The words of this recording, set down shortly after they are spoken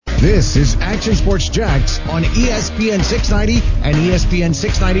This is Action Sports Jax on ESPN 690 and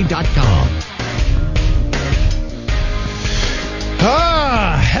ESPN690.com.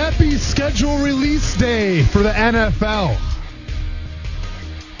 Happy schedule release day for the NFL.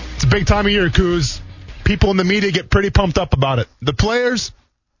 It's a big time of year, Kuz. People in the media get pretty pumped up about it. The players,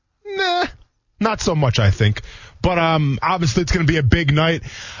 not so much, I think. But obviously it's going to be a big night.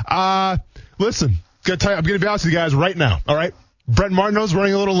 Listen, I'm going to be honest with you guys right now, all right? Brent Martineau's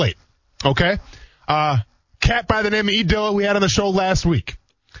running a little late, okay? Cat by the name of E. Dilla we had on the show last week.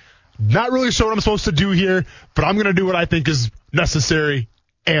 Not really sure what I'm supposed to do here, but I'm going to do what I think is necessary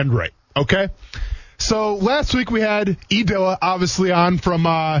and right, okay? So last week we had E. Dilla obviously on from,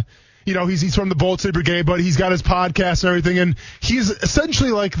 he's from the Bold City Brigade, but he's got his podcast and everything, and he's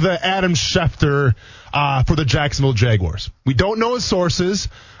essentially like the Adam Schefter for the Jacksonville Jaguars. We don't know his sources.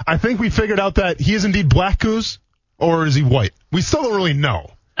 I think we figured out that he is indeed black, Kuz, or is he white? We still don't really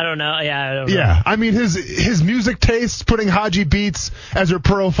know. I don't know. Yeah, I don't know. Yeah, I mean, his music tastes, putting Haji Beats as your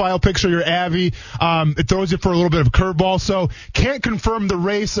profile picture, your Avi, it throws you for a little bit of a curveball. So can't confirm the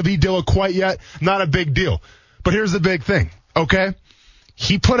race of E. Dilla quite yet. Not a big deal. But here's the big thing, okay?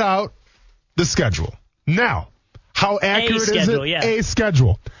 He put out the schedule. Now, how accurate is it? Yeah. A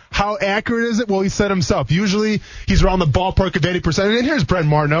schedule. How accurate is it? Well, he said himself. Usually he's around the ballpark of 80%. And here's Brent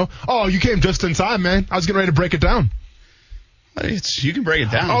Martineau. Oh, you came just in time, man. I was getting ready to break it down. You can break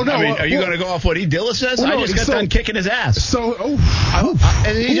it down. Oh, no. I mean, are you going to go off what E. Dilla says? Well, I just got done kicking his ass.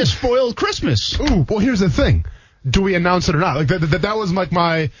 And he just spoiled Christmas. Well, here's the thing. Do we announce it or not? Like that was like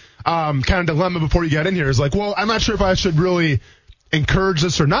my kind of dilemma before you got in here. Is like, well, I'm not sure if I should really encourage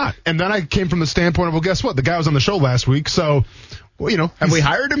this or not. And then I came from the standpoint of, well, guess what? The guy was on the show last week, so, well, Have we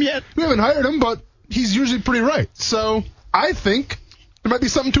hired him yet? We haven't hired him, but he's usually pretty right. So I think there might be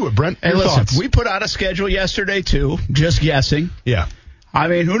something to it, Brent. Hey, Your listen, thoughts? we put out a schedule yesterday, too. Just guessing. Yeah. I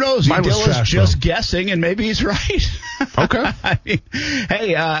mean, who knows? Mine was Dilla's trash, just though. guessing, and maybe he's right. Okay. I mean,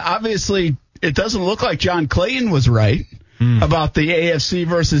 hey, obviously, it doesn't look like John Clayton was right about the AFC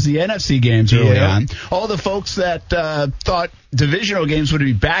versus the NFC games early on. All the folks that thought divisional games would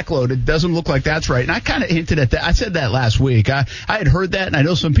be backloaded, doesn't look like that's right. And I kind of hinted at that. I said that last week. I had heard that, and I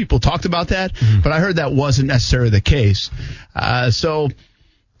know some people talked about that, but I heard that wasn't necessarily the case. So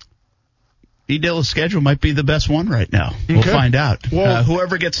E. Dilla's schedule might be the best one right now. Okay. We'll find out. Well,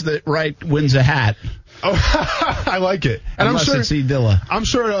 whoever gets it right wins a hat. Oh, I like it. And Unless I'm sure it's E. Dilla. I'm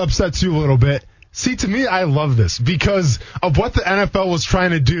sure it upsets you a little bit. See, to me, I love this because of what the NFL was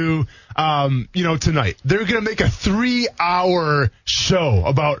trying to do, tonight. They're going to make a 3-hour show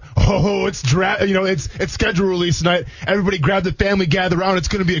about, it's draft, it's schedule release night. Everybody grab the family, gather around. It's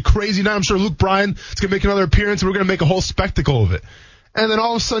going to be a crazy night. I'm sure Luke Bryan is going to make another appearance, and we're going to make a whole spectacle of it. And then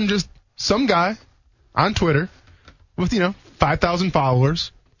all of a sudden, just some guy on Twitter with, 5,000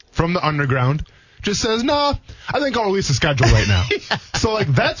 followers from the underground just says, no, I think I'll release the schedule right now. Yeah. So,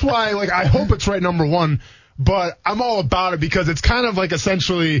 that's why, I hope it's right, number one, but I'm all about it because it's kind of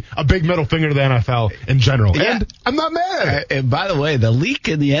essentially a big middle finger to the NFL in general. Yeah. And I'm not mad. And by the way, the leak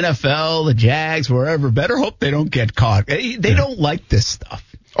in the NFL, the Jags, wherever, better hope they don't get caught. They don't like this stuff.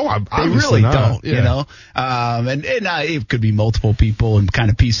 Oh, they really don't, yeah. And it could be multiple people and kind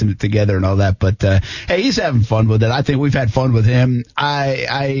of piecing it together and all that. But, hey, he's having fun with it. I think we've had fun with him.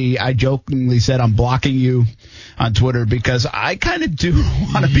 I jokingly said I'm blocking you on Twitter because I kind of do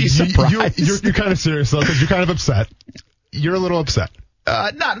want to be surprised. You're kind of serious, though, because you're kind of upset. You're a little upset.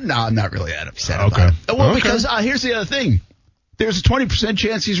 I'm not really that upset Okay. about it. Well, okay. Because here's the other thing. There's a 20%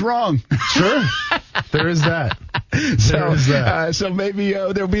 chance he's wrong. Sure. There is that. There is that. So maybe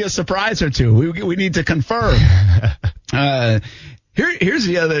there'll be a surprise or two. We need to confirm. Here's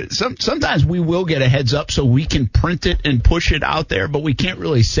the other. Sometimes we will get a heads up so we can print it and push it out there, but we can't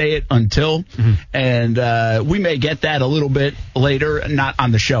really say it until. Mm-hmm. And we may get that a little bit later, not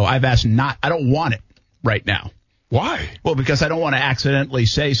on the show. I've asked I don't want it right now. Why? Well, because I don't want to accidentally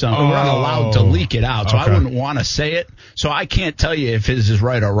say something. We're not allowed to leak it out, so I wouldn't want to say it. So I can't tell you if his is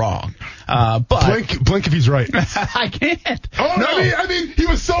right or wrong. But blink if he's right. I can't. Oh, no. I mean, he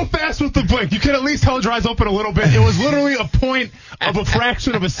was so fast with the blink. You can at least hold your eyes open a little bit. It was literally a point of a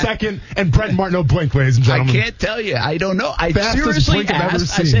fraction of a second, and Brent Martineau blinked, ladies and gentlemen. I can't tell you. I don't know. I Fastest seriously blink I've ever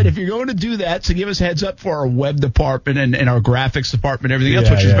asked. seen. I said, if you're going to do that, so give us a heads up for our web department and our graphics department, everything else,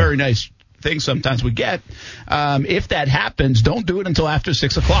 which is very nice. Things sometimes we get. If that happens, don't do it until after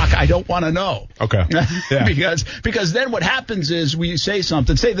 6 o'clock. I don't want to know. Okay. Yeah. because then what happens is we say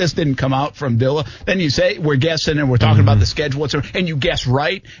something. Say this didn't come out from Dilla. Then you say we're guessing and we're talking about the schedule, and you guess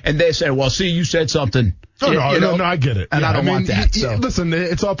right, and they say, well, see, you said something. No, I get it. And I don't want that. So. Listen,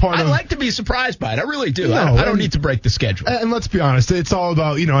 it's all part of... I like to be surprised by it. I really do. No, I don't need to break the schedule. And let's be honest, it's all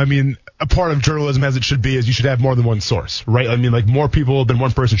about, a part of journalism as it should be is you should have more than one source, right? I mean, like more people than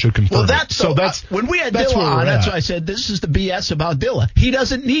one person should confirm. Well, that's when we had Dilla on, that's why I said this is the BS about Dilla. He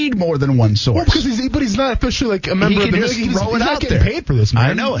doesn't need more than one source. Well, because he's not officially like a member of the league. He's not getting paid for this, man.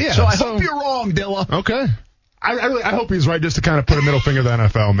 I know it. Yeah, so I hope you're wrong, Dilla. Okay. I hope he's right just to kind of put a middle finger to the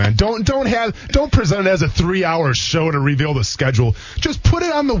NFL, man. Don't present it as a 3-hour show to reveal the schedule. Just put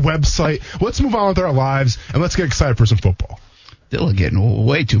it on the website. Let's move on with our lives and let's get excited for some football. Dilla getting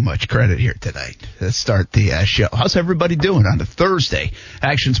way too much credit here tonight. Let's start the show. How's everybody doing on a Thursday?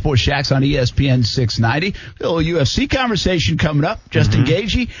 Action Sports Shacks on ESPN 690. A little UFC conversation coming up. Justin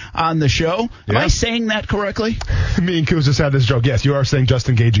Gagey on the show. Am I saying that correctly? Me and Kuz just had this joke. Yes, you are saying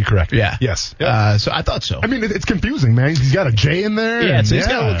Justin Gagey correct. Yeah. Yes. So I thought so. I mean, it's confusing, man. He's got a J in there. Yeah,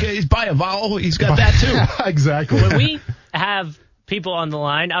 he's by a vowel. He's got that too. Exactly. When we have people on the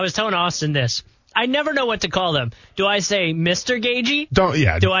line, I was telling Austin this. I never know what to call them. Do I say Mr. Gagey?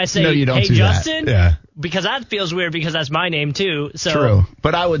 Do I say, hey, Justin? That. Yeah. Because that feels weird because that's my name, too. So. True.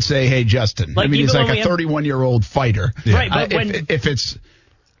 But I would say, hey, Justin. Like, he's like a 31-year-old fighter. Yeah. Right, but if it's...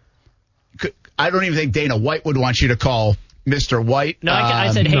 I don't even think Dana White would want you to call Mr. White. No,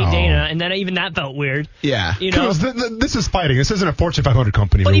 I said, hey, Dana, and then even that felt weird. Yeah. This is fighting. This isn't a Fortune 500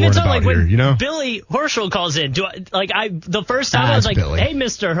 company. But even so, like when here, Billy Horschel calls in, the first time I was like, Billy. Hey,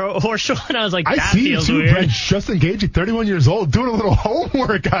 Mr. Horschel, and I was like, that feels weird. Brent, Justin Gagey, 31 years old, doing a little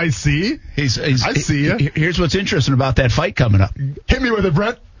homework, I see. I see you. Here's what's interesting about that fight coming up. Hit me with it,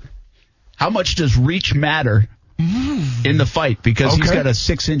 Brent. How much does reach matter in the fight? Because he's got a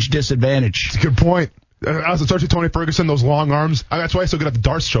 6-inch disadvantage. That's a good point. Especially Tony Ferguson, those long arms. That's why I still get at the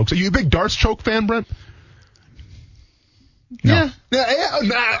darts chokes. Are you a big darts choke fan, Brent? No.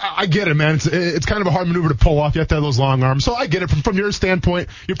 Yeah, I get it, man. It's kind of a hard maneuver to pull off. You have to have those long arms. So I get it. From your standpoint,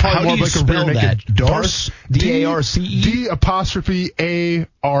 you're probably more like a rear naked. Darce? D-A-R-C-E?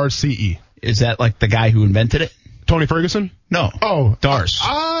 D''ARCE. Is that like the guy who invented it? Tony Ferguson? No. Oh. Darce.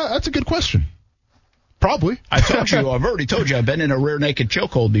 That's a good question. Probably. I've already told you, I've been in a rear naked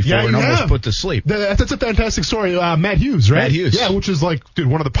chokehold before and almost put to sleep. That's a fantastic story. Matt Hughes, right? Matt Hughes. Yeah, which is like,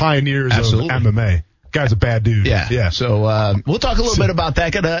 one of the pioneers of MMA. Guy's a bad dude. Yeah. So we'll talk a little bit about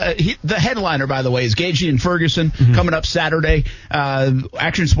that. The headliner, by the way, is Gagey and Ferguson coming up Saturday.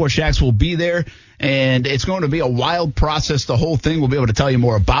 Action Sports Shacks will be there, and it's going to be a wild process. The whole thing, we'll be able to tell you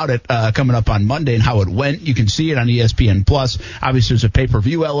more about it coming up on Monday and how it went. You can see it on ESPN+. Obviously, there's a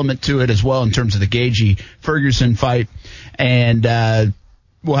pay-per-view element to it as well in terms of the Gagey-Ferguson fight. And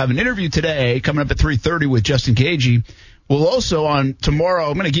we'll have an interview today coming up at 3:30 with Justin Gagey. We'll also, on tomorrow,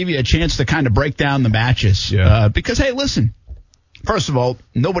 I'm going to give you a chance to kind of break down the matches. Yeah. Because, hey, listen, first of all,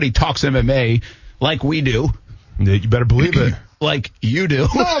 nobody talks MMA like we do. You better believe it. Like you do.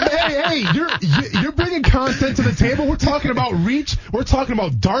 No, hey, you're bringing content to the table. We're talking about reach. We're talking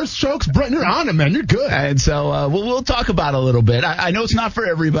about darts chokes. Brent, you're on it, man. You're good. And so we'll talk about it a little bit. I know it's not for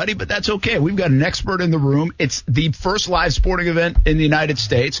everybody, but that's okay. We've got an expert in the room. It's the first live sporting event in the United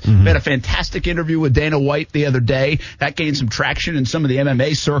States. We had a fantastic interview with Dana White the other day. That gained some traction in some of the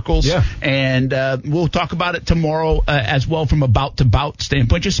MMA circles. Yeah. And we'll talk about it tomorrow as well from a bout-to-bout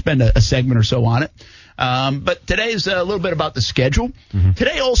standpoint. Just spend a segment or so on it. But today is a little bit about the schedule.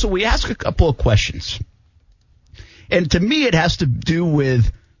 Today also we ask a couple of questions. And to me it has to do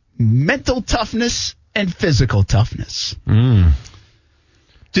with mental toughness and physical toughness. Do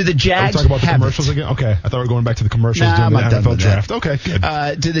the Jags talk about the have commercials it? again? Okay. I thought we were going back to the commercials during the NFL draft. Okay, good.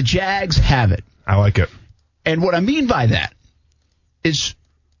 Do the Jags have it? I like it. And what I mean by that is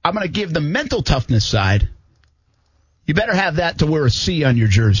I'm going to give the mental toughness side. You better have that to wear a C on your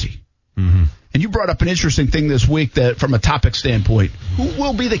jersey. And you brought up an interesting thing this week that, from a topic standpoint, who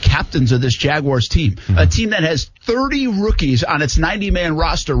will be the captains of this Jaguars team? A team that has 30 rookies on its 90-man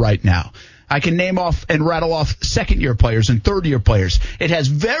roster right now. I can name off and rattle off second-year players and third-year players. It has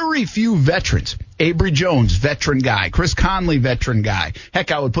very few veterans. Avery Jones, veteran guy. Chris Conley, veteran guy.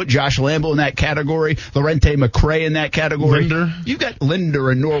 Heck, I would put Josh Lambo in that category. Lorente McRae in that category. Linder. You've got Linder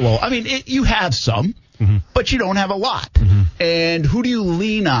and Norwell. I mean, you have some. But you don't have a lot. And who do you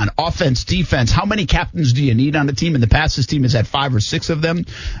lean on? Offense, defense. How many captains do you need on the team? In the past, this team has had 5 or 6 of them.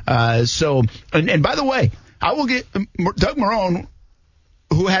 And by the way, I will get Doug Marrone,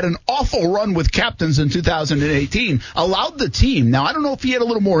 who had an awful run with captains in 2018, allowed the team. Now, I don't know if he had a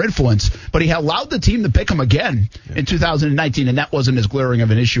little more influence, but he allowed the team to pick him again in 2019, and that wasn't as glaring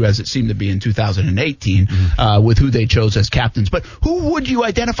of an issue as it seemed to be in 2018 with who they chose as captains. But who would you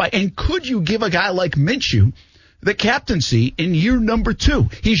identify, and could you give a guy like Minshew the captaincy in year number 2.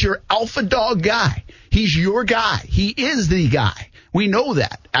 He's your alpha dog guy. He's your guy. He is the guy. We know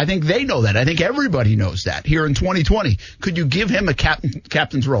that. I think they know that. I think everybody knows that here in 2020. Could you give him a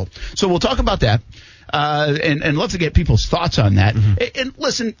captain's role? So we'll talk about that. And love to get people's thoughts on that. Mm-hmm. And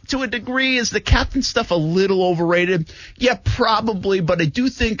listen, to a degree, is the captain stuff a little overrated? Yeah, probably, but I do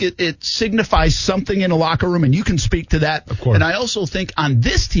think it signifies something in a locker room, and you can speak to that. Of course. And I also think on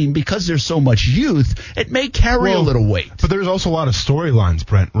this team, because there's so much youth, it may carry a little weight. But there's also a lot of storylines,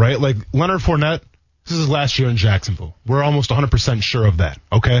 Brent, right? Like Leonard Fournette, this is his last year in Jacksonville. We're almost 100% sure of that,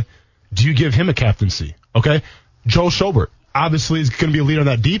 okay? Do you give him a captaincy, okay? Joe Schobert, obviously, is going to be a leader in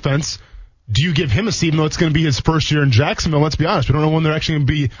that defense. Do you give him a seat, even though it's going to be his first year in Jacksonville? Let's be honest. We don't know when they're actually going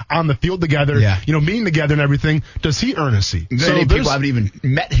to be on the field together, meeting together and everything. Does he earn a seat? Many people haven't even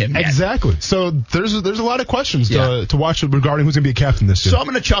met him yet. Exactly. So there's a lot of questions to watch regarding who's going to be a captain this year. So I'm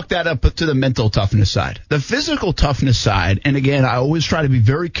going to chalk that up to the mental toughness side. The physical toughness side, and again, I always try to be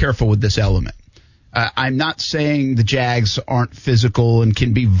very careful with this element. I'm not saying the Jags aren't physical and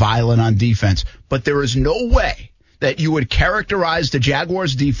can be violent on defense, but there is no way that you would characterize the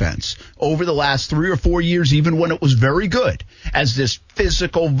Jaguars' defense over the last 3 or 4 years, even when it was very good, as this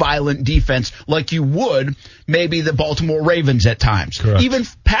physical, violent defense like you would maybe the Baltimore Ravens at times. Correct. Even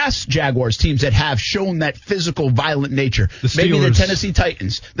past Jaguars teams that have shown that physical, violent nature. Maybe the Tennessee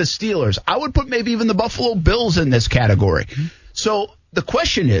Titans, the Steelers. I would put maybe even the Buffalo Bills in this category. So the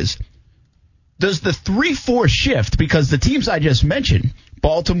question is, does the 3-4 shift, because the teams I just mentioned,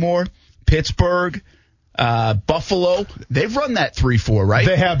 Baltimore, Pittsburgh, Buffalo, they've run that 3-4, right?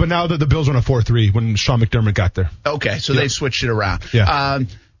 They have, but now the Bills run a 4-3 when Sean McDermott got there. Okay, so they've switched it around. Yeah.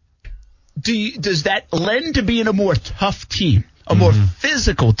 Does that lend to being a more tough team, a more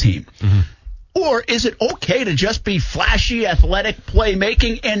physical team? Mm-hmm. Or is it okay to just be flashy, athletic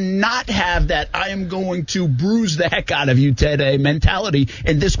playmaking and not have that I am going to bruise the heck out of you today mentality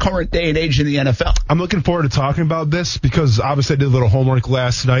in this current day and age in the NFL? I'm looking forward to talking about this because obviously I did a little homework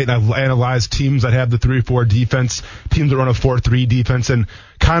last night and I've analyzed teams that have the 3-4 defense, teams that run a 4-3 defense, and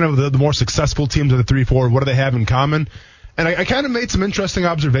kind of the more successful teams of the 3-4, what do they have in common? And I kind of made some interesting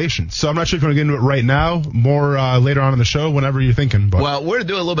observations. So I'm not sure if you want to get into it right now, more later on in the show, whenever you're thinking. But. Well, we're going to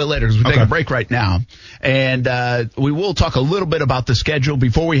do it a little bit later because we're taking a break right now. And we will talk a little bit about the schedule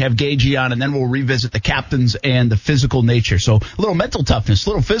before we have Gagey on, and then we'll revisit the captains and the physical nature. So a little mental toughness, a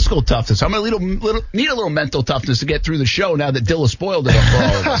little physical toughness. I'm going to need a little mental toughness to get through the show now that Dilla spoiled it for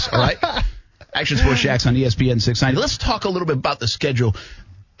all of us. All right? Action Sports Jax on ESPN 690. Let's talk a little bit about the schedule.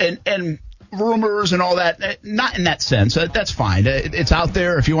 And rumors and all that, not in that sense. That's fine. It's out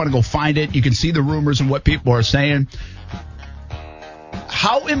there. If you want to go find it, you can see the rumors and what people are saying.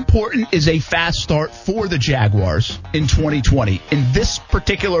 How important is a fast start for the Jaguars in 2020 in this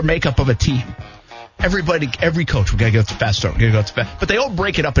particular makeup of a team? Every coach, we got to go to fast start. But they all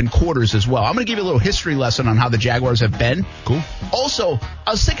break it up in quarters as well. I'm going to give you a little history lesson on how the Jaguars have been. Cool. Also, I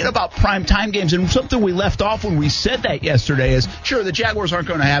was thinking about prime time games, and something we left off when we said that yesterday is, sure, the Jaguars aren't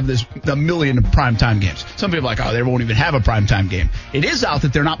going to have a million prime time games. Some people are like, they won't even have a prime time game. It is out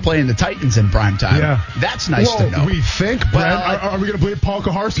that they're not playing the Titans in prime time. Yeah. That's nice to know. We think, Brent, are we going to blame Paul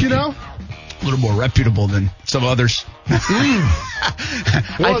Kaharski now? A little more reputable than some others. I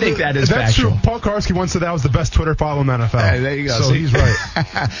think that is that's factual. True. Paul Kaharski once said that was the best Twitter follow in the NFL. There you go. So he's right.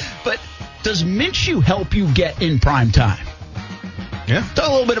 But does Minshew help you get in prime time? Yeah. Talk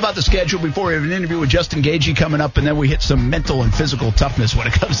a little bit about the schedule before we have an interview with Justin Gagey coming up, and then we hit some mental and physical toughness when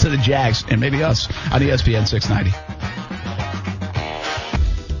it comes to the Jags and maybe us on ESPN 690.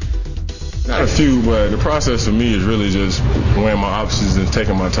 Not a few, but the process for me is really just weighing my options and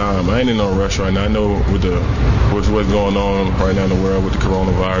taking my time. I ain't in no rush right now. I know with what's going on right now in the world with the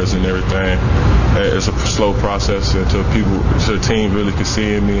coronavirus and everything, it's a slow process until the team really can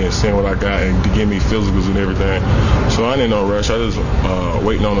see in me and seeing what I got and to give me physicals and everything. So I ain't in no rush. I just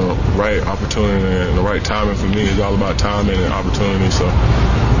waiting on the right opportunity and the right timing for me. It's all about timing and opportunity. So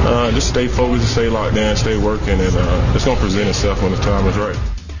just stay focused, stay locked in, stay working, and it's going to present itself when the time is right.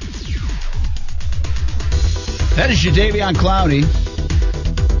 That is Jadeveon Clowney.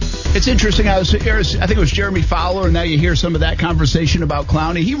 It's interesting. I think it was Jeremy Fowler, and now you hear some of that conversation about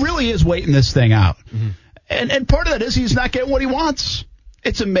Clowney. He really is waiting this thing out. Mm-hmm. And part of that is he's not getting what he wants.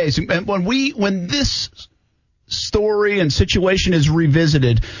 It's amazing. And when this story and situation is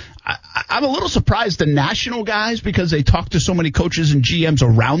revisited, I'm a little surprised the national guys, because they talk to so many coaches and GMs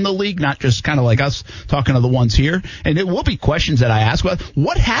around the league, not just kind of like us talking to the ones here. And it will be questions that I ask about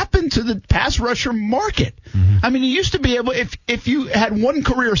what happened to the pass rusher market. Mm-hmm. I mean, you used to be able, if you had one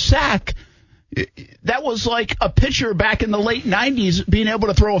career sack, That was like a pitcher back in the late 90s being able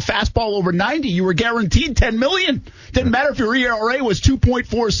to throw a fastball over 90. You were guaranteed $10 million. Didn't matter if your ERA was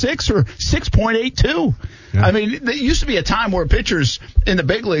 2.46 or 6.82. Yeah. I mean, there used to be a time where pitchers in the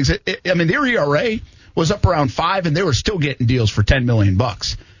big leagues, their ERA was up around 5, and they were still getting deals for $10 million.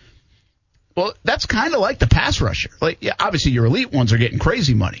 Well, that's kind of like the pass rusher. Like, yeah, obviously your elite ones are getting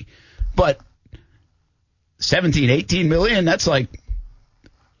crazy money, but 17, 18 million, that's like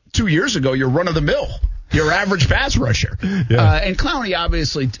 2 years ago, you're run-of-the-mill, your average pass rusher. Yeah. And Clowney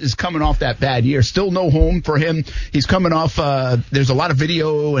obviously is coming off that bad year. Still no home for him. He's coming off, there's a lot of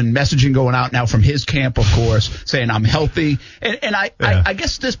video and messaging going out now from his camp, of course, saying I'm healthy. And I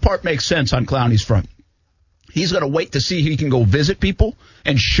guess this part makes sense on Clowney's front. He's going to wait to see if he can go visit people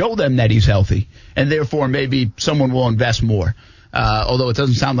and show them that he's healthy, and therefore maybe someone will invest more. Although it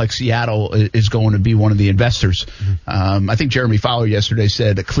doesn't sound like Seattle is going to be one of the investors. I think Jeremy Fowler yesterday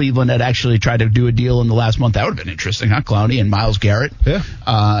said that Cleveland had actually tried to do a deal in the last month. That would have been interesting, huh? Clowney and Myles Garrett. Yeah.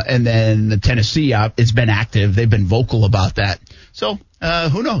 And then Tennessee, it's been active. They've been vocal about that. So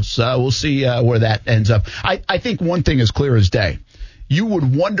who knows? We'll see where that ends up. I think one thing is clear as day. You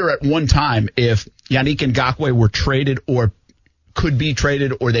would wonder at one time if Yannick Ngakoue were traded or could be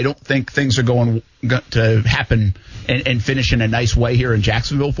traded, or they don't think things are going to happen and finish in a nice way here in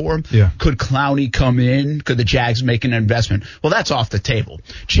Jacksonville for him. Yeah. Could Clowney come in? Could the Jags make an investment? Well, that's off the table.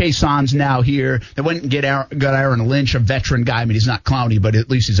 Chaison's now here. They went and got Aaron Lynch, a veteran guy. I mean, he's not Clowney, but at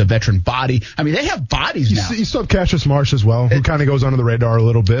least he's a veteran body. I mean, they have bodies now. You still have Cassius Marsh as well, who kind of goes under the radar a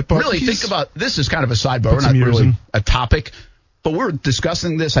little bit. But really, think about this is kind of a sidebar, not really a topic. But we're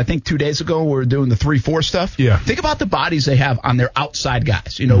discussing this, I think, 2 days ago. We were doing the 3-4 stuff. Yeah. Think about the bodies they have on their outside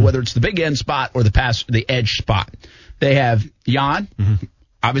guys, whether it's the big end spot or the edge spot. They have Jan,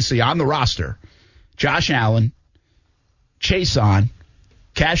 obviously on the roster, Josh Allen, Chaisson,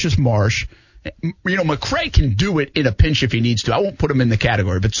 Cassius Marsh. McCray can do it in a pinch if he needs to. I won't put him in the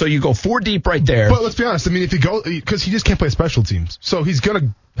category. But so you go 4 deep right there. But let's be honest. I mean, if you go, because he just can't play special teams. So he's going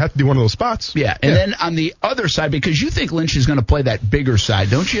to have to be one of those spots. Yeah. And then on the other side, because you think Lynch is going to play that bigger side,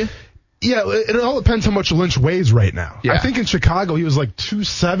 don't you? Yeah, it all depends how much Lynch weighs right now. Yeah. I think in Chicago he was like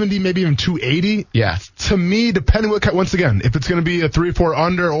 270, maybe even 280. Yeah. To me, depending once again, if it's going to be a 3-4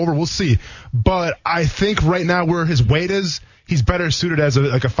 under, over, we'll see. But I think right now where his weight is, he's better suited as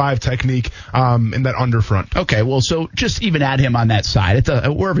a 5 technique in that under front. Okay, well, so just even add him on that side,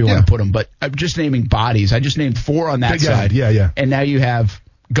 wherever you want to put him. But I'm just naming bodies. I just named 4 on that side. Yeah. And now you have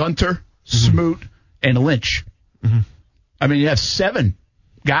Gunter, Smoot, and Lynch. I mean, you have 7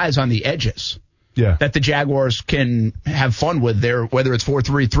 guys on the edges that the Jaguars can have fun with there, whether it's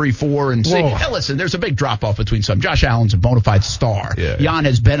 4-3, 3-4, and 6. Hey, listen, there's a big drop-off between some. Josh Allen's a bona fide star. Jan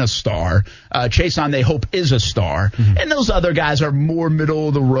has been a star. Chaisson, they hope, is a star. And those other guys are more middle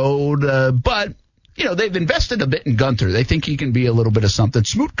of the road, but they've invested a bit in Gunter. They think he can be a little bit of something.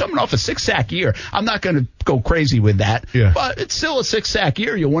 Smoot coming off a 6-sack year. I'm not going to go crazy with that, but it's still a 6-sack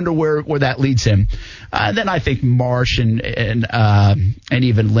year. You wonder where that leads him. Then I think Marsh and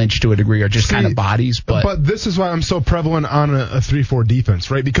even Lynch to a degree are just kind of bodies. But this is why I'm so prevalent on a 3-4 defense,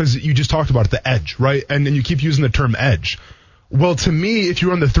 right? Because you just talked about the edge, right? And then you keep using the term edge. Well, to me, if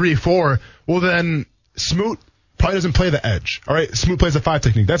you're on the 3-4, well then Smoot probably doesn't play the edge. All right, Smoot plays a 5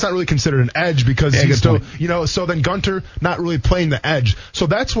 technique. That's not really considered an edge because he's still, so then Gunter not really playing the edge. So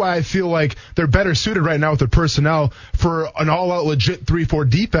that's why I feel like they're better suited right now with their personnel for an all-out legit 3-4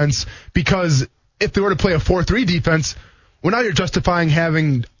 defense, because if they were to play a 4-3 defense, well, now you're justifying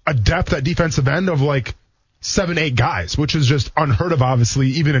having a depth at defensive end of like 7-8 guys, which is just unheard of, obviously,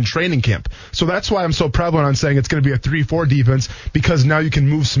 even in training camp. So that's why I'm so prevalent on saying it's going to be a 3-4 defense, because now you can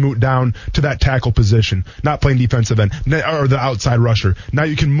move Smoot down to that tackle position, not playing defensive end, or the outside rusher. Now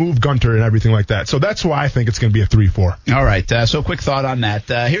you can move Gunter and everything like that. So that's why I think it's going to be a 3-4. All right, so quick thought on that.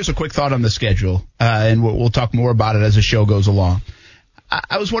 Here's a quick thought on the schedule, and we'll talk more about it as the show goes along.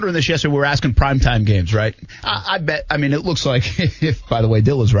 I was wondering this yesterday. We were asking primetime games, right? I bet, it looks like, if, by the way,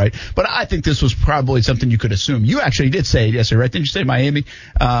 Dilla's right, but I think this was probably something you could assume. You actually did say it yesterday, right? Didn't you say Miami?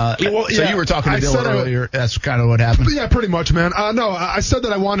 So you were talking to Dilla earlier. That's kind of what happened. Yeah, pretty much, man. No, I said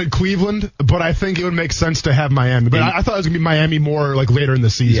that I wanted Cleveland, but I think it would make sense to have Miami. But I thought it was going to be Miami more like later in the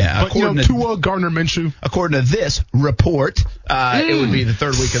season. Yeah, but, Tua, Gardner Minshew. According to this report, it would be the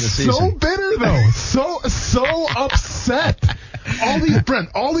 3rd week of the season. So bitter, though. So upset.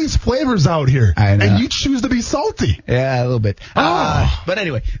 All these flavors out here, I know. And you choose to be salty. Yeah, a little bit. But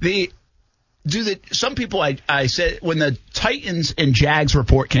anyway, some people I said when the Titans and Jags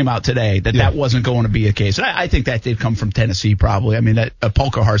report came out today that wasn't going to be the case. And I think that did come from Tennessee probably. I mean,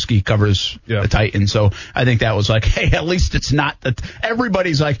 Paul Kaharski covers the Titans, so I think that was like, hey, at least it's not that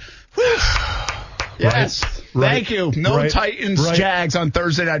everybody's like, Yes. Right. Thank you. No Titans, Jags on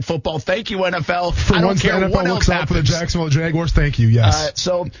Thursday Night Football. Thank you, NFL. For I don't once care the NFL what looks else out for the happens. Jacksonville Jaguars. Thank you. Yes.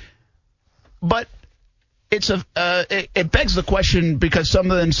 But it's it begs the question because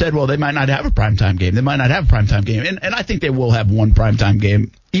some of them said, well, they might not have a primetime game. They might not have a primetime game. And I think they will have one primetime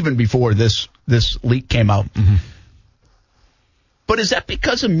game even before this leak came out. Mm-hmm. But is that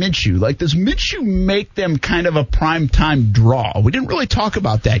because of Minshew? Like, does Minshew make them kind of a primetime draw? We didn't really talk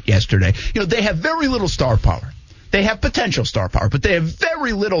about that yesterday. They have very little star power. They have potential star power, but they have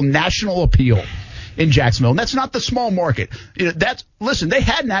very little national appeal in Jacksonville. And that's not the small market. Listen, they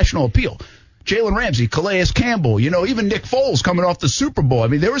had national appeal. Jalen Ramsey, Calais Campbell, even Nick Foles coming off the Super Bowl. I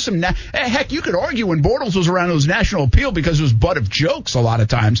mean, there was some heck, you could argue when Bortles was around, it was national appeal because it was butt of jokes a lot of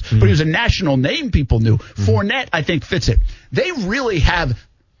times, but he was a national name people knew. Fournette, I think, fits it. They really have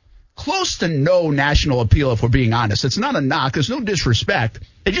close to no national appeal, if we're being honest. It's not a knock. There's no disrespect.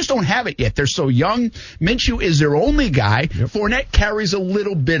 They just don't have it yet. They're so young. Minshew is their only guy. Yep. Fournette carries a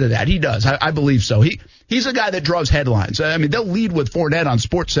little bit of that. He does. I believe so. He's a guy that draws headlines. I mean, they'll lead with Fournette on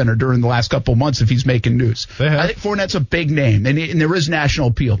SportsCenter during the last couple of months if he's making news. I think Fournette's a big name, and there is national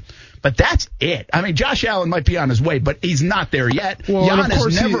appeal. But that's it. I mean, Josh Allen might be on his way, but he's not there yet. Well, Jan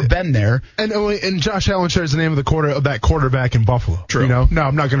has never been there. And Josh Allen shares the name of that quarterback in Buffalo. True. No,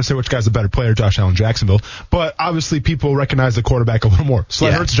 I'm not going to say which guy's a better player, Josh Allen, Jacksonville. But obviously people recognize the quarterback a little more. So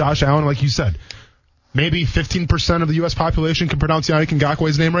that hurts Josh Allen, like you said. Maybe 15% of the U.S. population can pronounce Yannick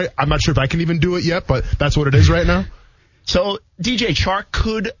Ngakoue's name right. I'm not sure if I can even do it yet, but that's what it is right now. So DJ Chark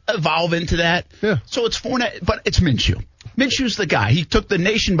could evolve into that. Yeah. So it's Fournette, but it's Minshew. Minshew's the guy. He took the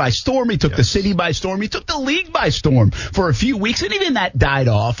nation by storm. He took the city by storm. He took the league by storm for a few weeks, and even that died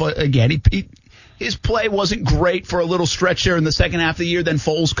off. Again, his play wasn't great for a little stretch there in the second half of the year. Then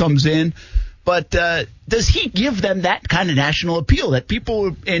Foles comes in. But does he give them that kind of national appeal that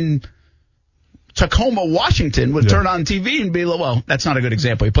people in Tacoma, Washington would turn on TV and be like, well, that's not a good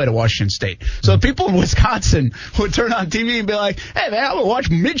example. He played at Washington State. So people in Wisconsin would turn on TV and be like, hey, man, I'm going to watch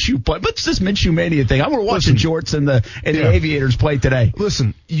Minshew play. What's this Minshew Mania thing? I'm going to watch the Jorts and the Aviators play today.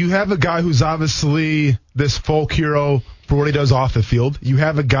 Listen, you have a guy who's obviously this folk hero for what he does off the field. You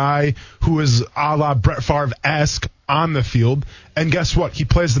have a guy who is a la Brett Favre-esque on the field. And guess what? He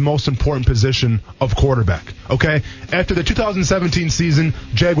plays the most important position of quarterback. Okay? After the 2017 season,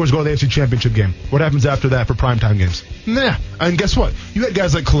 Jaguars go to the AFC Championship game. What happens after that for primetime games? Nah. And guess what? You had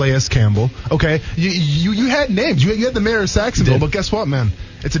guys like Calais Campbell. Okay? You had names. You had the mayor of Saxonville. But guess what, man?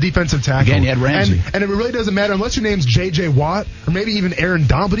 It's a defensive tackle. Again, you had Ramsey. And it really doesn't matter unless your name's J.J. Watt or maybe even Aaron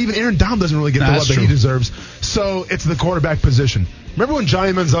Donald. But even Aaron Donald doesn't really get the love that he deserves. So it's the quarterback position. Remember when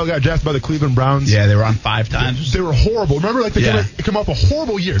Johnny Manziel got drafted by the Cleveland Browns? Yeah, they were on 5 times. They were horrible. Remember, like they came off a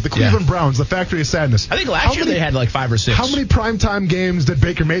horrible year. The Cleveland Browns, the factory of sadness. I think last year they had like 5 or 6. How many primetime games did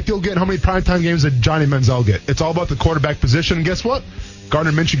Baker Mayfield get and how many primetime games did Johnny Manziel get? It's all about the quarterback position. And guess what?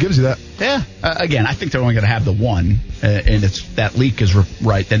 Gardner Minshew gives you that. Yeah. Again, I think they're only going to have the one, and it's that leak is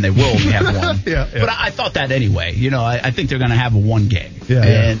right, then they will only have one. Yeah. But I thought that anyway. I think they're going to have a one game.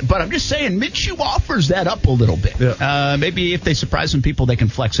 Yeah. But I'm just saying, Minshew offers that up a little bit. Yeah. Maybe if they surprise some people, they can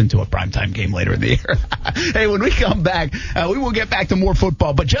flex into a primetime game later in the year. Hey, when we come back, we will get back to more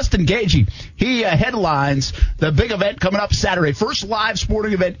football. But Justin Gagey, he headlines the big event coming up Saturday. First live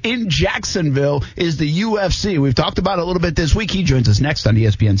sporting event in Jacksonville is the UFC. We've talked about it a little bit this week. He joins us next on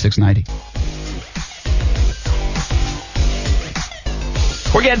ESPN 690.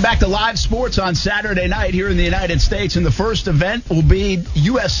 We're getting back to live sports on Saturday night here in the United States, and the first event will be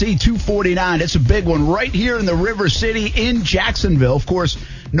UFC 249. It's a big one right here in the River City in Jacksonville. Of course,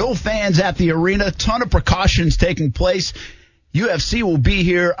 no fans at the arena, ton of precautions taking place. UFC will be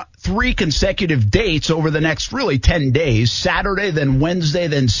here 3 consecutive dates over the next really 10 days, Saturday, then Wednesday,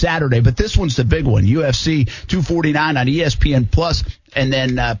 then Saturday. But this one's the big one, UFC 249 on ESPN Plus, and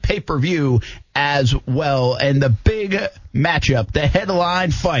then pay-per-view as well. And the big matchup, the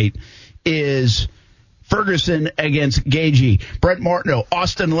headline fight is Ferguson against Gagey. Brent Martineau,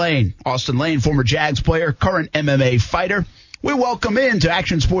 Austin Lane. Austin Lane, former Jags player, current MMA fighter. We welcome in to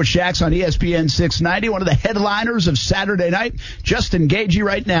Action Sports Jacks on ESPN 690, one of the headliners of Saturday night, Justin Gagey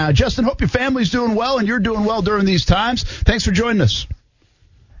right now. Justin, hope your family's doing well and you're doing well during these times. Thanks for joining us.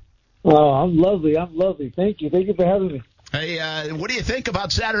 Oh, I'm lovely. Thank you for having me. Hey, what do you think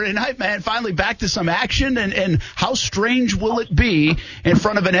about Saturday night, man? Finally back to some action, and how strange will it be in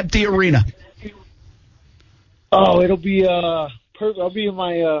front of an empty arena? Oh, it'll be perfect. I'll be in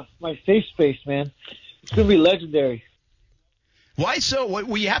my safe space, man. It's gonna be legendary. Why so?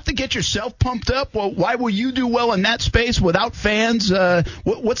 Will you have to get yourself pumped up? Well, why will you do well in that space without fans?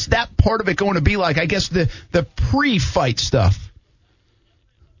 What's that part of it going to be like? I guess the pre-fight stuff.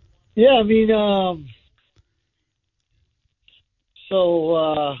 Yeah, I mean, it's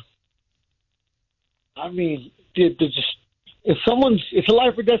a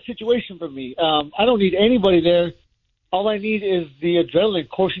life or death situation for me. I don't need anybody there. All I need is the adrenaline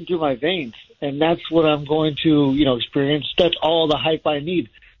coursing through my veins, and that's what I'm going to, experience. That's all the hype I need.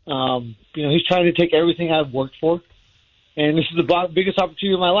 He's trying to take everything I've worked for, and this is the biggest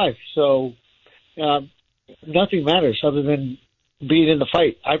opportunity of my life. So nothing matters other than being in the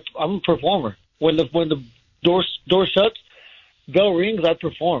fight. I'm a performer. When the door shuts, bell rings, I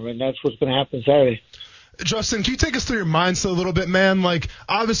perform, and that's what's going to happen Saturday. Justin, can you take us through your mindset a little bit, man? Like,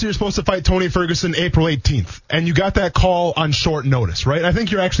 obviously you're supposed to fight Tony Ferguson April 18th, and you got that call on short notice, right? I think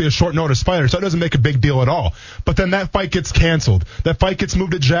you're actually a short notice fighter, so it doesn't make a big deal at all. But then that fight gets canceled. That fight gets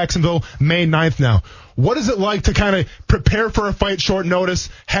moved to Jacksonville May 9th now. What is it like to kind of prepare for a fight short notice,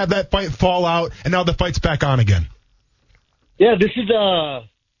 have that fight fall out, and now the fight's back on again? Yeah, this is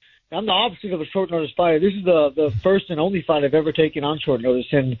I'm the opposite of a short notice fighter. This is the first and only fight I've ever taken on short notice,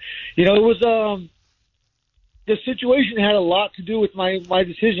 and it was the situation had a lot to do with my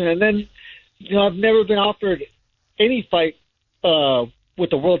decision. And then, I've never been offered any fight with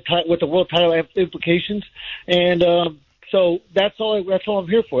the world title implications, and so that's all I'm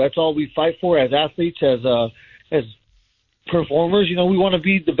here for. That's all we fight for as athletes, as performers. We want to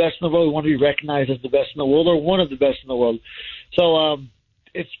be the best in the world. We want to be recognized as the best in the world, or one of the best in the world. So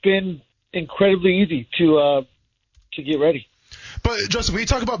it's been incredibly easy to get ready. But, Justin, when you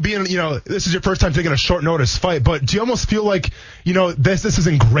talk about being, this is your first time taking a short notice fight, but do you almost feel like, this is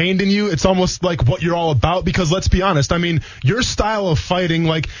ingrained in you? It's almost like what you're all about? Because let's be honest, I mean, your style of fighting,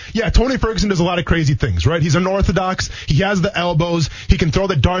 Tony Ferguson does a lot of crazy things, right? He's unorthodox. He has the elbows. He can throw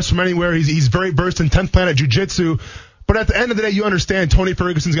the darts from anywhere. He's very versed in 10th Planet Jiu-Jitsu. But at the end of the day, you understand Tony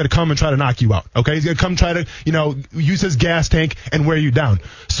Ferguson's going to come and try to knock you out, okay? He's going to come try to, use his gas tank and wear you down.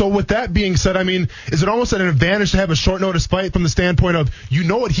 So with that being said, I mean, is it almost an advantage to have a short notice fight from the standpoint of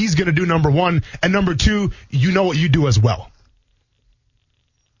what he's going to do, number one, and number two, what you do as well?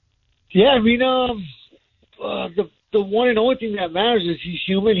 Yeah, I mean, the one and only thing that matters is he's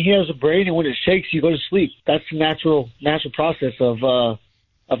human. He has a brain, and when it shakes, you go to sleep. That's the natural process of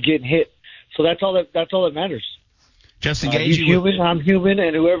getting hit. So that's all that matters. Justin Gaethje, he's human, I'm human,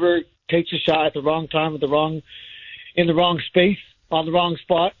 and whoever takes a shot at the wrong time, in the wrong space, on the wrong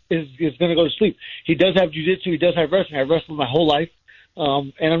spot is going to go to sleep. He does have jiu-jitsu. He does have wrestling. I've wrestled my whole life,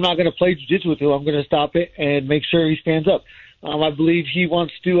 and I'm not going to play jiu-jitsu with him. I'm going to stop it and make sure he stands up. I believe he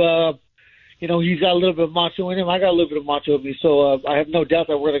wants to, he's got a little bit of macho in him. I got a little bit of macho in me, so I have no doubt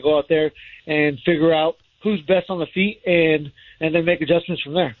that we're going to go out there and figure out who's best on the feet and then make adjustments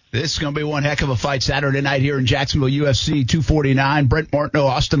from there. This is going to be one heck of a fight Saturday night here in Jacksonville, UFC 249. Brent Martineau,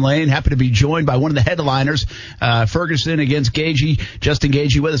 Austin Lane, happy to be joined by one of the headliners, Ferguson against Gaethje, Justin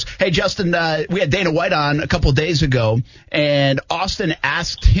Gaethje with us. Hey, Justin, we had Dana White on a couple of days ago, and Austin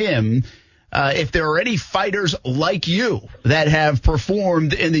asked him if there are any fighters like you that have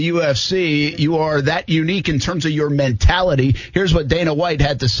performed in the UFC. You are that unique in terms of your mentality. Here's what Dana White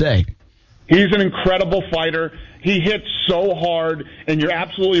had to say. He's an incredible fighter. He hits so hard, and you're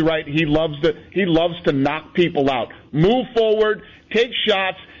absolutely right. He loves to knock people out. Move forward, take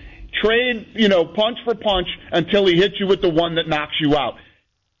shots, trade, punch for punch until he hits you with the one that knocks you out.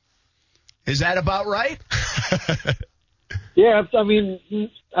 Is that about right? Yeah, I mean,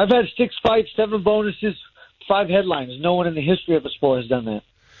 I've had 6 fights, 7 bonuses, 5 headlines. No one in the history of the sport has done that.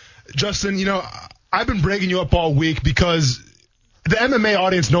 Justin, I've been breaking you up all week because the MMA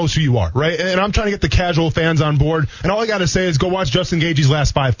audience knows who you are, right? And I'm trying to get the casual fans on board. And all I got to say is go watch Justin Gaethje's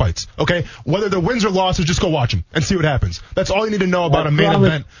last 5 fights, okay? Whether they're wins or losses, just go watch them and see what happens. That's all you need to know about a main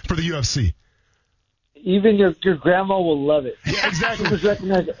event for the UFC. Even your grandma will love it. Yeah, exactly.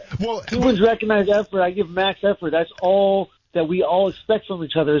 Humans recognize effort. I give max effort. That's all that we all expect from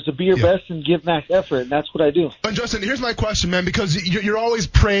each other is to be your best and give max effort, and that's what I do. And Justin, here's my question, man, because you're always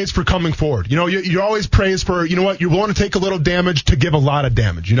praised for coming forward. You're always praised for, you're willing to take a little damage to give a lot of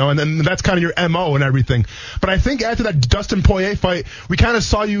damage, and then that's kind of your MO and everything. But I think after that Dustin Poirier fight, we kind of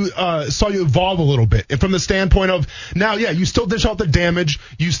saw you evolve a little bit. And from the standpoint of now, you still dish out the damage,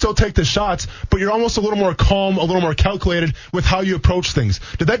 you still take the shots, but you're almost a little more calm, a little more calculated with how you approach things.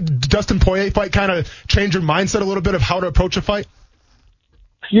 Did that Dustin Poirier fight kind of change your mindset a little bit of how to approach a fight?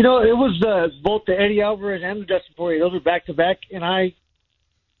 It was both the Eddie Alvarez and the Dustin Poirier. Those were back-to-back, and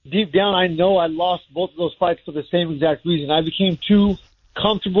deep down, I know I lost both of those fights for the same exact reason. I became too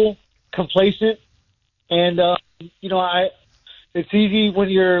comfortable, complacent, and it's easy when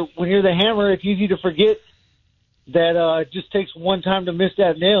you're the hammer. It's easy to forget that it just takes one time to miss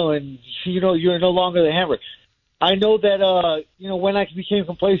that nail, and you're no longer the hammer. I know that, when I became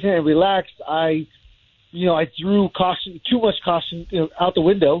complacent and relaxed, I threw too much caution, out the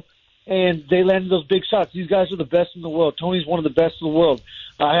window, and they landed those big shots. These guys are the best in the world. Tony's one of the best in the world.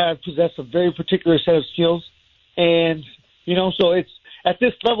 I possess a very particular set of skills, and, so it's at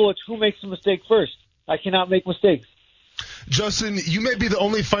this level, it's who makes the mistake first. I cannot make mistakes. Justin, you may be the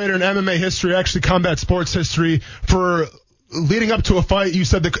only fighter in MMA history, actually combat sports history, for leading up to a fight, you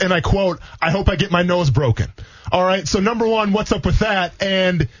said, and I quote, "I hope I get my nose broken." All right, so number one, what's up with that?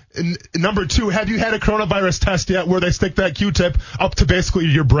 And number two, have you had a coronavirus test yet where they stick that Q-tip up to basically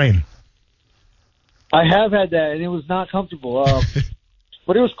your brain? I have had that, and it was not comfortable.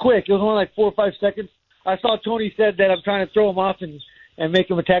 But it was quick. It was only like 4 or 5 seconds. I saw Tony said that I'm trying to throw him off and make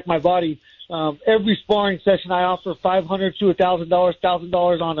him attack my body. Every sparring session, I offer $500 to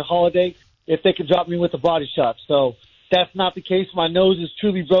 $1,000 on a holiday if they can drop me with a body shot. So that's not the case. My nose is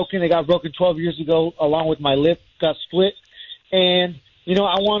truly broken. It got broken 12 years ago, along with my lip got split. And,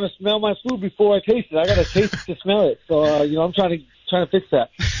 I want to smell my food before I taste it. I got to taste it to smell it. So, I'm trying to fix that.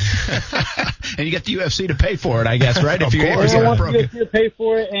 And you get the UFC to pay for it, I guess, right? Of course. I want the UFC to pay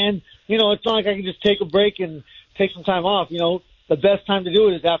for it. And, it's not like I can just take a break and take some time off. The best time to do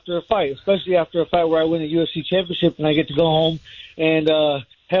it is after a fight, especially after a fight where I win a UFC championship and I get to go home and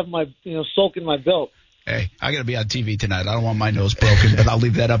have my, sulk in my belt. Hey, I got to be on TV tonight. I don't want my nose broken, but I'll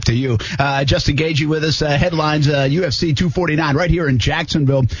leave that up to you. Justin Gaethje with us, headlines UFC 249 right here in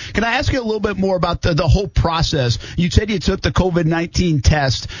Jacksonville. Can I ask you a little bit more about the whole process? You said you took the COVID-19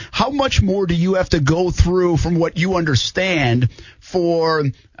 test. How much more do you have to go through from what you understand for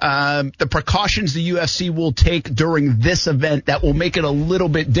the precautions the UFC will take during this event that will make it a little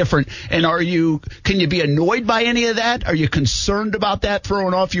bit different? And can you be annoyed by any of that? Are you concerned about that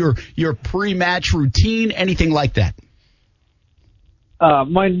throwing off your pre-match routine, anything like that?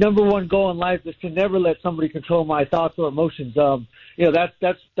 My number one goal in life is to never let somebody control my thoughts or emotions.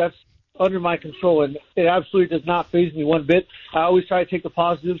 That's under my control, and it absolutely does not faze me one bit. I always try to take the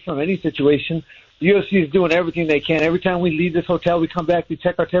positives from any situation. The UFC is doing everything they can. Every time we leave this hotel, we come back, we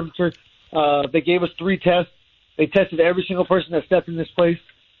check our temperature. They gave us 3 tests. They tested every single person that stepped in this place.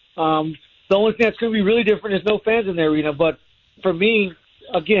 The only thing that's going to be really different is no fans in the arena. But for me,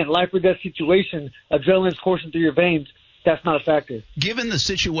 again, life or death situation, adrenaline's coursing through your veins. That's not a factor. Given the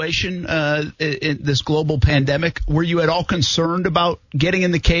situation in this global pandemic, were you at all concerned about getting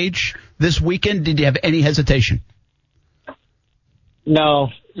in the cage this weekend? Did you have any hesitation? No,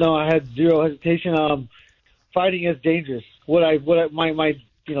 I had zero hesitation. Fighting is dangerous.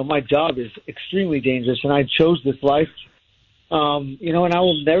 My job is extremely dangerous, and I chose this life. And I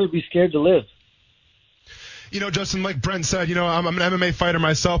will never be scared to live. Justin, like Brent said, I'm an MMA fighter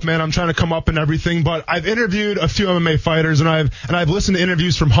myself, man. I'm trying to come up and everything, but I've interviewed a few MMA fighters, and I've listened to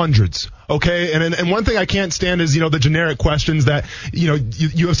interviews from hundreds. Okay, and one thing I can't stand is the generic questions that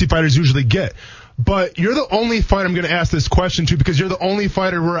UFC fighters usually get. But you're the only fighter I'm going to ask this question to, because you're the only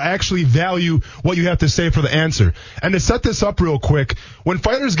fighter where I actually value what you have to say for the answer. And to set this up real quick, when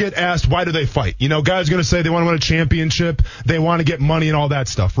fighters get asked why do they fight, guys are going to say they want to win a championship, they want to get money and all that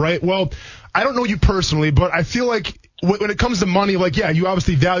stuff, right? Well, I don't know you personally, but I feel like when it comes to money, you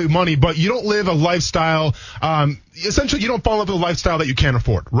obviously value money, but you don't live a lifestyle, essentially you don't fall in love with a lifestyle that you can't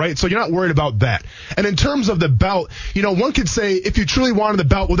afford, right? So you're not worried about that. And in terms of the belt, one could say if you truly wanted the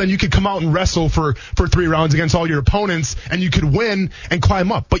belt, well, then you could come out and wrestle for 3 rounds against all your opponents and you could win and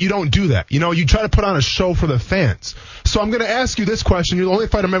climb up, but you don't do that. You try to put on a show for the fans. So I'm going to ask you this question. You're the only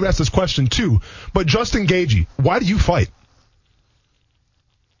fighter I'm ever asked this question to, but Justin Gaethje, why do you fight?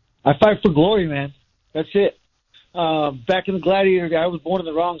 I fight for glory, man. That's it. Back in the gladiator, I was born in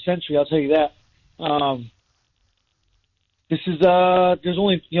the wrong century. I'll tell you that. There's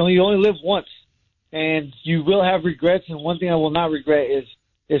only, you only live once, and you will have regrets. And one thing I will not regret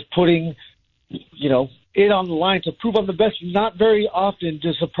is putting, it on the line to prove I'm the best. Not very often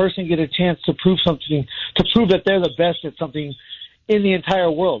does a person get a chance to prove something, to prove that they're the best at something in the entire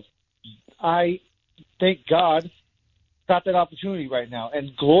world. I thank God got that opportunity right now,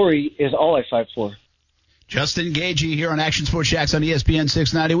 and glory is all I fight for. Justin Gaethje here on Action Sports Jax on ESPN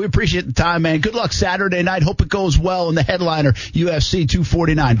 690. We appreciate the time, man. Good luck Saturday night. Hope it goes well in the headliner, UFC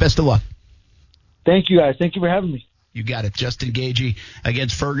 249. Best of luck. Thank you, guys. Thank you for having me. You got it. Justin Gaethje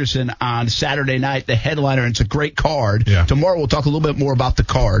against Ferguson on Saturday night, the headliner, and it's a great card. Yeah. Tomorrow we'll talk a little bit more about the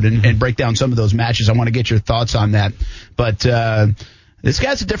card and break down some of those matches. I want to get your thoughts on that. But this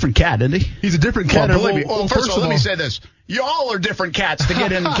guy's a different cat, isn't he? He's a different cat. First of all, let me say this. Y'all are different cats to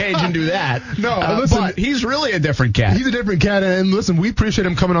get in the cage and do that. No, listen. But he's really a different cat. He's a different cat, and listen, we appreciate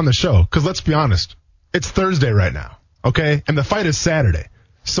him coming on the show, because let's be honest. It's Thursday right now, okay? And the fight is Saturday.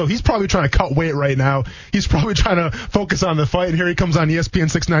 So he's probably trying to cut weight right now. He's probably trying to focus on the fight. And here he comes on ESPN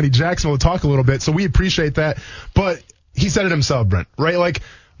 690 Jacksonville to talk a little bit. So we appreciate that. But he said it himself, Brent, right? Like,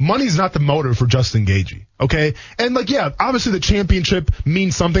 money's not the motive for Justin Gaethje, okay? And, like, yeah, obviously the championship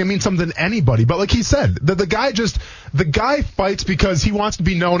means something. It means something to anybody. But like he said, the guy fights because he wants to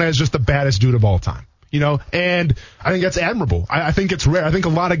be known as just the baddest dude of all time. You know, and I think that's admirable. I think it's rare. I think a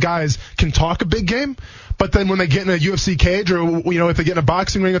lot of guys can talk a big game, but then when they get in a UFC cage or, you know, if they get in a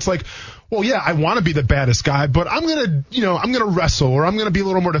boxing ring, it's like, well, yeah, I want to be the baddest guy, but I'm going to wrestle, or I'm going to be a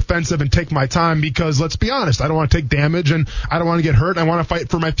little more defensive and take my time because, let's be honest, I don't want to take damage and I don't want to get hurt. I want to fight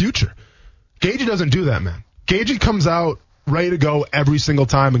for my future. Gaethje doesn't do that, man. Gaethje comes out ready to go every single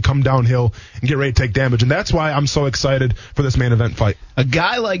time and come downhill and get ready to take damage. And that's why I'm so excited for this main event fight. A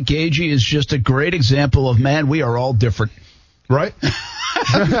guy like Gaethje is just a great example of, man, we are all different. Right?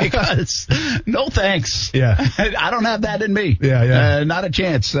 Because no thanks. Yeah. I don't have that in me. Yeah. Not a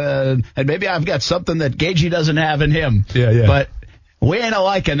chance. And maybe I've got something that Gaethje doesn't have in him. Yeah. But we ain't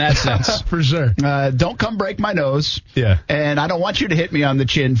alike in that sense. For sure. Don't come break my nose. Yeah. And I don't want you to hit me on the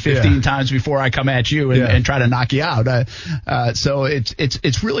chin 15 times before I come at you and try to knock you out. So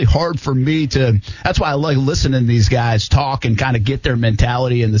it's really hard for me to. That's why I like listening to these guys talk and kind of get their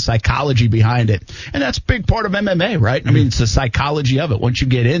mentality and the psychology behind it. And that's a big part of MMA, right? I mean, it's the psychology of it. Once you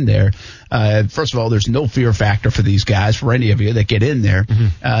get in there, first of all, there's no fear factor for these guys, for any of you that get in there.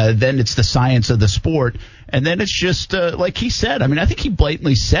 Then it's the science of the sport. And then it's just like he said. I mean, I think he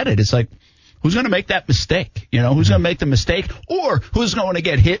blatantly said it. It's like, who's going to make that mistake? You know, who's going to make the mistake, or who's going to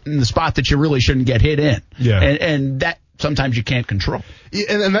get hit in the spot that you really shouldn't get hit in? Yeah. And that sometimes you can't control. Yeah,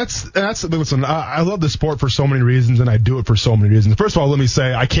 and that's listen, I love the sport for so many reasons, and I do it for so many reasons. First of all, let me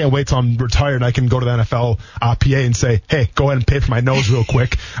say I can't wait till I'm retired and I can go to the NFL PA and say, hey, go ahead and pay for my nose real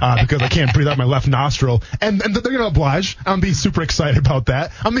quick because I can't breathe out my left nostril. And they're going to oblige. I'm be super excited about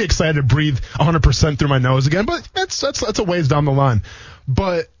that. I'm be excited to breathe 100% through my nose again, but that's a ways down the line.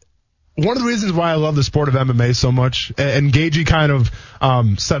 But one of the reasons why I love the sport of MMA so much, and Gaethje kind of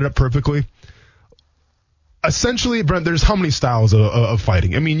set it up perfectly. Essentially, Brent, there's how many styles of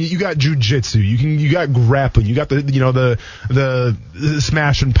fighting? I mean, you got jiu-jitsu, you got grappling, you got the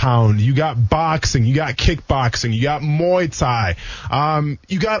smash and pound, you got boxing, you got kickboxing, you got Muay Thai.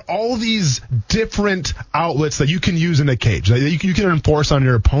 You got all these different outlets that you can use in a cage that you can enforce on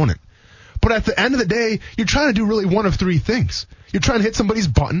your opponent. But at the end of the day, you're trying to do really one of three things. You're trying to hit somebody's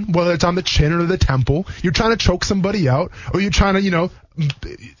button, whether it's on the chin or the temple. You're trying to choke somebody out, or you're trying to,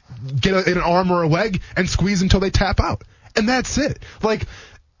 get an arm or a leg and squeeze until they tap out. And that's it. Like,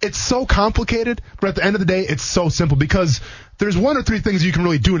 it's so complicated, but at the end of the day, it's so simple because there's one or three things you can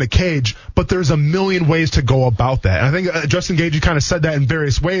really do in a cage, but there's a million ways to go about that. And I think Justin Gaethje kind of said that in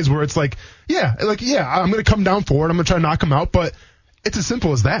various ways where it's like, I'm going to come down forward, I'm going to try to knock him out, but it's as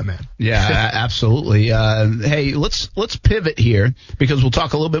simple as that, man. Yeah, absolutely. Hey, let's pivot here because we'll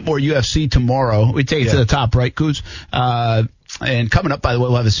talk a little bit more UFC tomorrow. We take it to the top, right, Kuz? And coming up, by the way,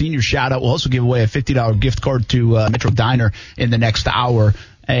 we'll have a senior shout-out. We'll also give away a $50 gift card to Metro Diner in the next hour.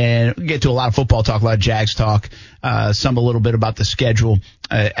 And we'll get to a lot of football talk, a lot of Jags talk, a little bit about the schedule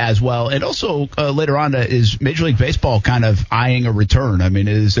as well. And also later on, is Major League Baseball kind of eyeing a return? I mean,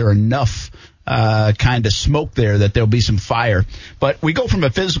 is there enough kind of smoke there that there'll be some fire? But we go from a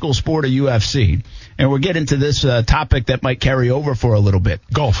physical sport to UFC, and we'll get into this topic that might carry over for a little bit.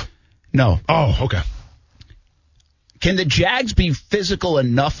 Golf. No. Oh, okay. Can the Jags be physical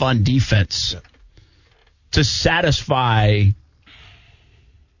enough on defense to satisfy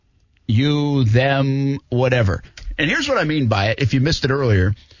you, them, whatever? And here's what I mean by it, if you missed it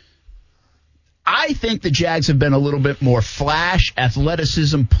earlier. I think the Jags have been a little bit more flash,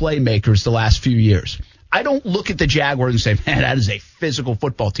 athleticism playmakers the last few years. I don't look at the Jaguars and say, man, that is a physical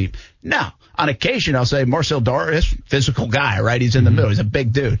football team. No. On occasion, I'll say Marcel Darius, physical guy, right? He's in the middle. He's a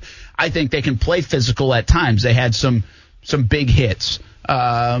big dude. I think they can play physical at times. They had some big hits,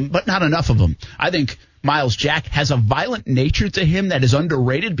 but not enough of them. I think Myles Jack has a violent nature to him that is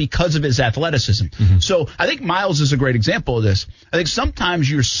underrated because of his athleticism. So I think Myles is a great example of this. I think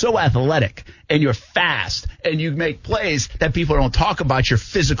sometimes you're so athletic and you're fast and you make plays that people don't talk about your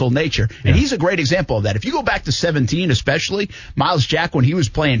physical nature. And he's a great example of that. If you go back to 17 especially, Myles Jack, when he was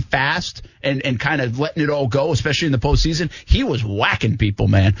playing fast and kind of letting it all go, especially in the postseason, he was whacking people,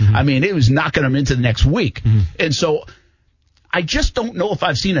 man. I mean, it was knocking them into the next week. And so I just don't know if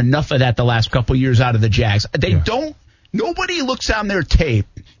I've seen enough of that the last couple of years out of the Jags. Nobody looks on their tape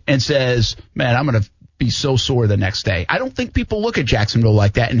and says, man, I'm going to be so sore the next day. I don't think people look at Jacksonville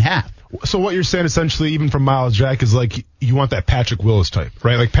like that and have. So what you're saying essentially, even from Myles Jack, is like you want that Patrick Willis type,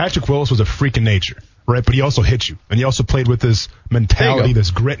 right? Like Patrick Willis was a freak in nature, right? But he also hit you, and he also played with this mentality,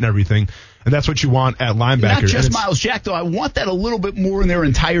 this grit and everything, and that's what you want at linebacker. Not just Myles Jack, though. I want that a little bit more in their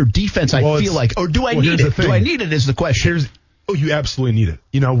entire defense, I feel like. Or do I need it? Do I need it is the question. You absolutely need it.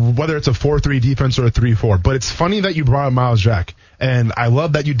 You know, whether it's a 4-3 defense or a 3-4. But it's funny that you brought up Myles Jack. And I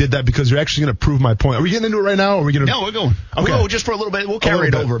love that you did that because you're actually going to prove my point. Are we getting into it right now? Or are we going to? No, we're going. Okay. We'll go just for a little bit. We'll carry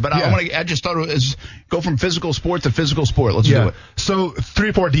it over. But I just thought it was go from physical sport to physical sport. Let's do it. So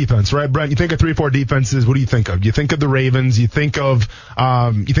 3-4 defense, right, Brent? You think of 3-4 defenses. What do you think of? You think of the Ravens. You think of the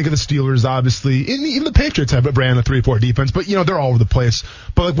Steelers, obviously. Even the Patriots have a brand of 3-4 defense. But, you know, they're all over the place.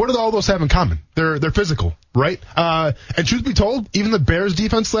 But, like, what do all those have in common? They're physical, right? And truth be told, even the Bears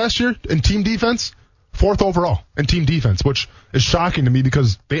defense last year in team defense, 4th overall in team defense, which is shocking to me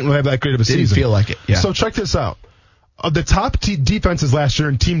because they didn't really have that great of a season. Didn't feel like it. Yeah. So check this out. The top defenses last year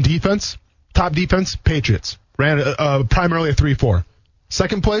in team defense, top defense, Patriots. Ran primarily a 3-4.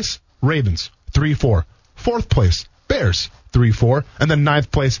 Second place, Ravens, 3-4. Fourth place, Bears, 3-4. And then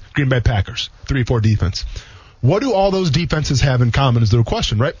 9th place, Green Bay Packers, 3-4 defense. What do all those defenses have in common is the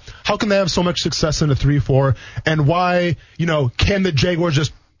question, right? How can they have so much success in a 3-4? And why, you know, can the Jaguars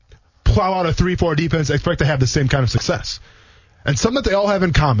just plow out a 3-4 defense and expect to have the same kind of success? And something that they all have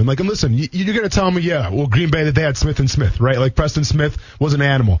in common. Like, and listen, you're going to tell me, Green Bay, that they had Smith and Smith, right? Like, Preston Smith was an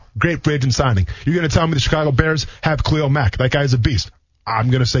animal. Great free agent signing. You're going to tell me the Chicago Bears have Khalil Mack. That guy's a beast.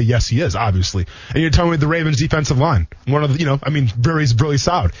 I'm going to say yes, he is, obviously. And you're telling me the Ravens defensive line, one of the, very, really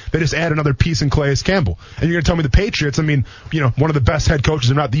solid. They just add another piece in Calais Campbell. And you're going to tell me the Patriots, one of the best head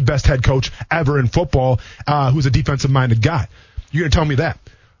coaches, if not the best head coach ever in football, who's a defensive-minded guy. You're going to tell me that.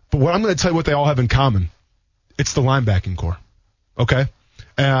 But what I'm going to tell you what they all have in common, it's the linebacking core, okay?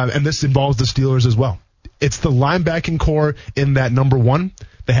 And this involves the Steelers as well. It's the linebacking core in that, number one,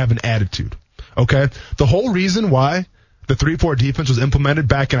 they have an attitude, okay? The whole reason why the 3-4 defense was implemented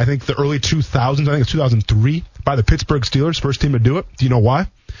back in, I think, the early 2000s, I think it's 2003, by the Pittsburgh Steelers, first team to do it. Do you know why?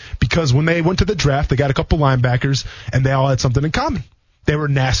 Because when they went to the draft, they got a couple linebackers, and they all had something in common. They were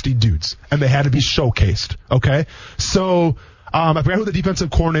nasty dudes, and they had to be showcased, okay? So I forgot who the defensive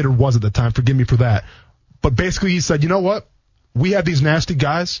coordinator was at the time. Forgive me for that. But basically he said, you know what? We have these nasty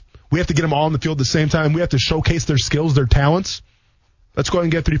guys. We have to get them all on the field at the same time. We have to showcase their skills, their talents. Let's go ahead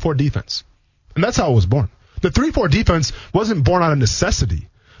and get 3-4 defense. And that's how it was born. The 3-4 defense wasn't born out of necessity.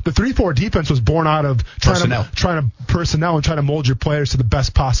 The 3-4 defense was born out of trying to mold your players to the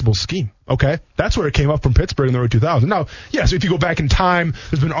best possible scheme. Okay? That's where it came up from Pittsburgh in the early 2000s. Now, yes, if you go back in time,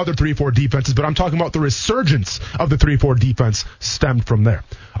 there's been other 3-4 defenses, but I'm talking about the resurgence of the 3-4 defense stemmed from there.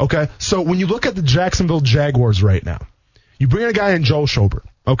 Okay? So when you look at the Jacksonville Jaguars right now, you bring in a guy in Joe Schobert.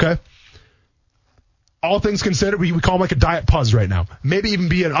 Okay? All things considered, we call him like a diet Puzz right now. Maybe even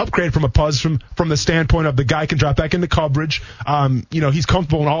be an upgrade from a Puzz from the standpoint of the guy can drop back into coverage. He's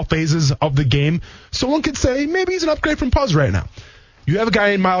comfortable in all phases of the game. So one could say maybe he's an upgrade from Puzz right now. You have a guy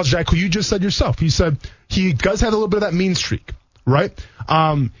in Myles Jack who you just said yourself. You said he does have a little bit of that mean streak, right?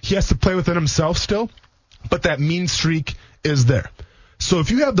 He has to play within himself still, but that mean streak is there. So if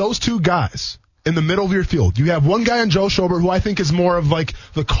you have those two guys in the middle of your field, you have one guy in Joe Schobert who I think is more of like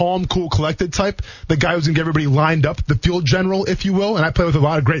the calm, cool, collected type, the guy who's going to get everybody lined up, the field general, if you will. And I play with a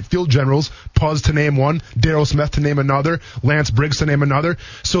lot of great field generals, Puzz to name one, Darryl Smith to name another, Lance Briggs to name another.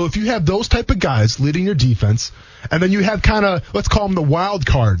 So if you have those type of guys leading your defense, and then you have kind of, let's call him the wild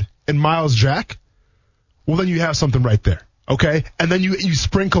card in Myles Jack, well, then you have something right there, okay? And then you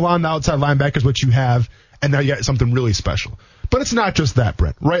sprinkle on the outside linebackers, what you have, and now you got something really special. But it's not just that,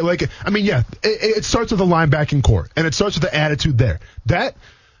 Brent, right? It starts with the linebacking core, and it starts with the attitude there. That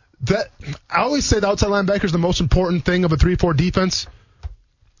I always say the outside linebacker is the most important thing of a 3-4 defense.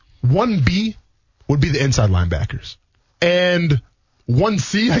 1B would be the inside linebackers. And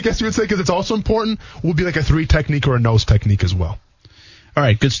 1C, I guess you would say, because it's also important, would be like a 3 technique or a nose technique as well. All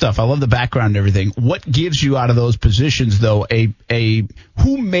right, good stuff. I love the background and everything. What gives you out of those positions, though,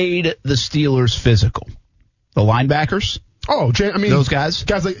 who made the Steelers physical? The linebackers? Oh, those guys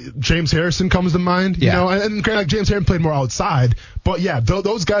like James Harrison comes to mind, you know, and granted, James Harrison played more outside, but yeah,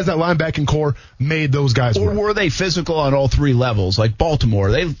 those guys, that linebacking core made those guys work. Or were they physical on all 3 levels? Like Baltimore,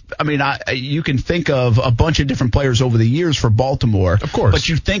 you can think of a bunch of different players over the years for Baltimore, of course, but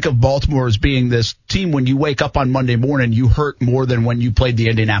you think of Baltimore as being this team when you wake up on Monday morning, you hurt more than when you played the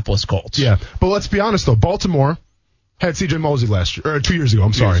Indianapolis Colts. Yeah, but let's be honest though, Baltimore had C.J. Mosley last year, or 2 years ago.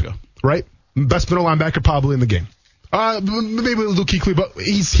 Right? Best middle linebacker probably in the game. Maybe Luke Kuechly, but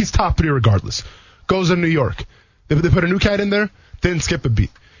he's top 3 regardless. Goes to New York. They put a new cat in there, didn't skip a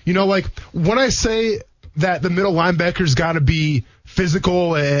beat. You know, like, when I say that the middle linebacker's got to be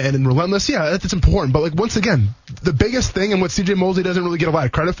physical and relentless, yeah, that's important. But, like, once again, the biggest thing and what C.J. Mosley doesn't really get a lot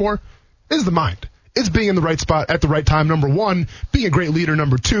of credit for is the mind. is being in the right spot at the right time, number one, being a great leader,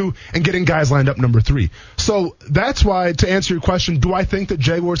 number two, and getting guys lined up, number three. So that's why, to answer your question, do I think that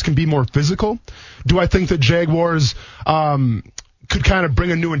Jaguars can be more physical? Do I think that Jaguars could kind of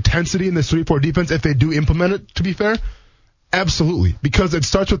bring a new intensity in this 3-4 defense if they do implement it, to be fair? Absolutely, because it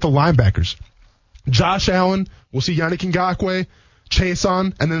starts with the linebackers. Josh Allen, we'll see Yannick Ngakoue,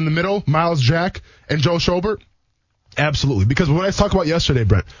 Chason, and then in the middle, Miles Jack and Joe Schobert. Absolutely. Because what I talked about yesterday,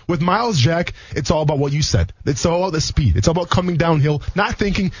 Brent, with Miles Jack, it's all about what you said. It's all about the speed. It's all about coming downhill, not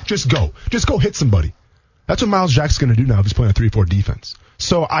thinking, just go. Just go hit somebody. That's what Miles Jack's going to do now if he's playing a 3-4 defense.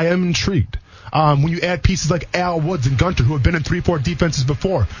 So I am intrigued. When you add pieces like Al Woods and Gunter, who have been in 3-4 defenses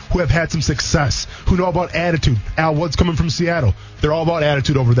before, who have had some success, who know about attitude. Al Woods coming from Seattle. They're all about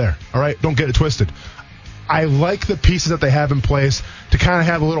attitude over there. All right? Don't get it twisted. I like the pieces that they have in place to kind of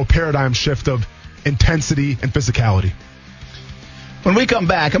have a little paradigm shift of intensity and physicality. When we come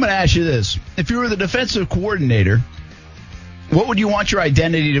back, I'm going to ask you this. If you were the defensive coordinator, what would you want your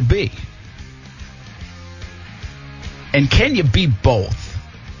identity to be? And can you be both?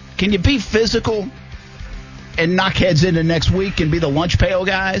 Can you be physical and knock heads into next week and be the lunch pail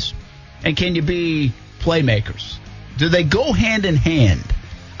guys? And can you be playmakers? Do they go hand in hand?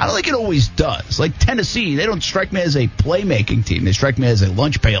 I don't think it always does. Like Tennessee, they don't strike me as a playmaking team. They strike me as a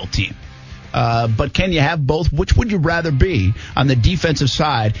lunch pail team. But can you have both? Which would you rather be on the defensive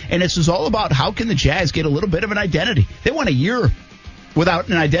side? And this is all about how can the Jags get a little bit of an identity. They went a year without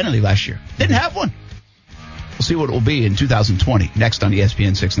an identity last year. Didn't have one. We'll see what it will be in 2020 next on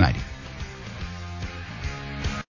ESPN 690.